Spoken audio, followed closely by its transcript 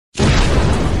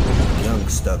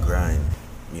gangsta grind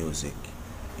music.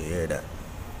 You hear that?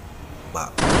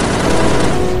 Bop.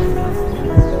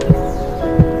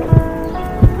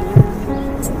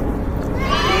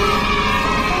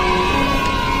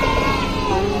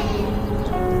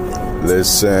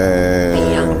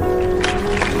 Listen.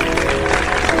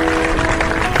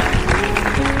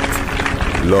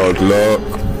 Look.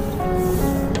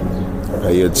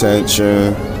 Pay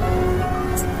attention.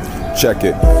 Check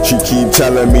it. She keep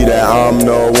telling me that I'm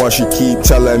no one. She keep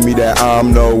telling me that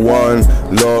I'm no one.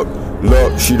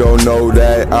 Look, she don't know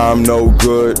that I'm no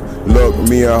good. Look,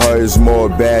 me and her is more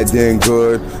bad than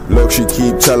good. Look, she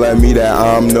keep telling me that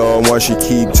I'm no one. She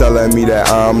keep telling me that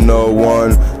I'm no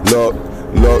one.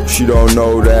 Look, she don't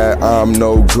know that I'm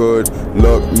no good.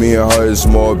 Look, me and her is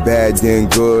more bad than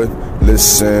good.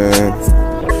 Listen.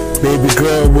 Baby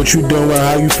girl, what you doing?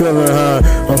 How you feeling, huh?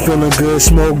 I'm feeling good,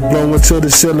 smoke blowing to the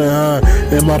ceiling, huh?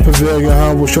 In my pavilion,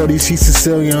 huh? With shorty, she's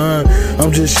Sicilian, huh?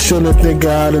 I'm just chillin', thinking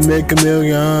how to make a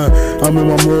million, huh? I'm in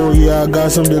my mood, yeah, I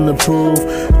got something to prove.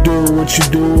 Do what you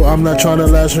do, I'm not trying to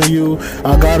last on you.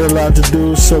 I got a lot to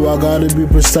do, so I gotta be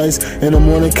precise. In the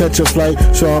morning, catch a flight,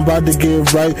 so I'm about to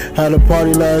get right. Had a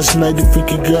party last night, the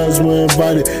freaky girls were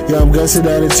invited. Yeah, I'm guessing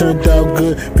that it turned out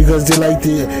good, because they liked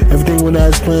it. Everything when I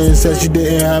was playing, said she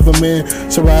didn't have a man,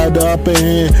 so I had the upper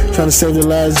hand, trying to save the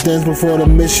last dance before the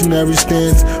missionary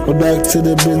stands. But back to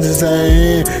the business at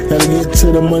hand, gotta get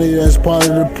to the money, that's part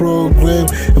of the program.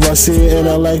 If I see it and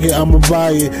I like it, I'ma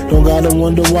buy it. Don't gotta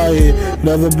wonder why it.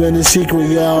 Never been a secret,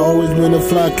 yeah, I always been a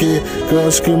fly kid.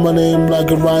 Girls scream my name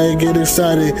like a riot, get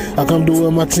excited. I come through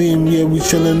with my team, yeah, we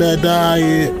chillin' at the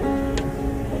Hyatt.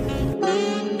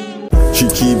 She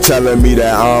keep telling me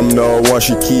that I'm no one.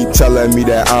 She keep telling me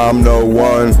that I'm no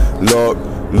one.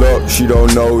 Look, she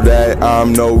don't know that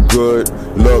I'm no good.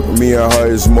 Look, me and her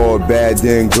is more bad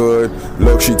than good.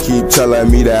 Look, she keep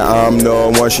telling me that I'm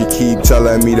no one. She keep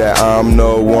telling me that I'm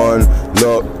no one.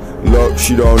 Look,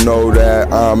 she don't know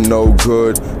that I'm no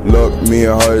good. Look, me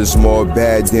and her is more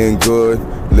bad than good.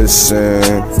 Listen.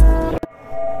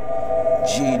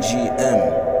 GGM.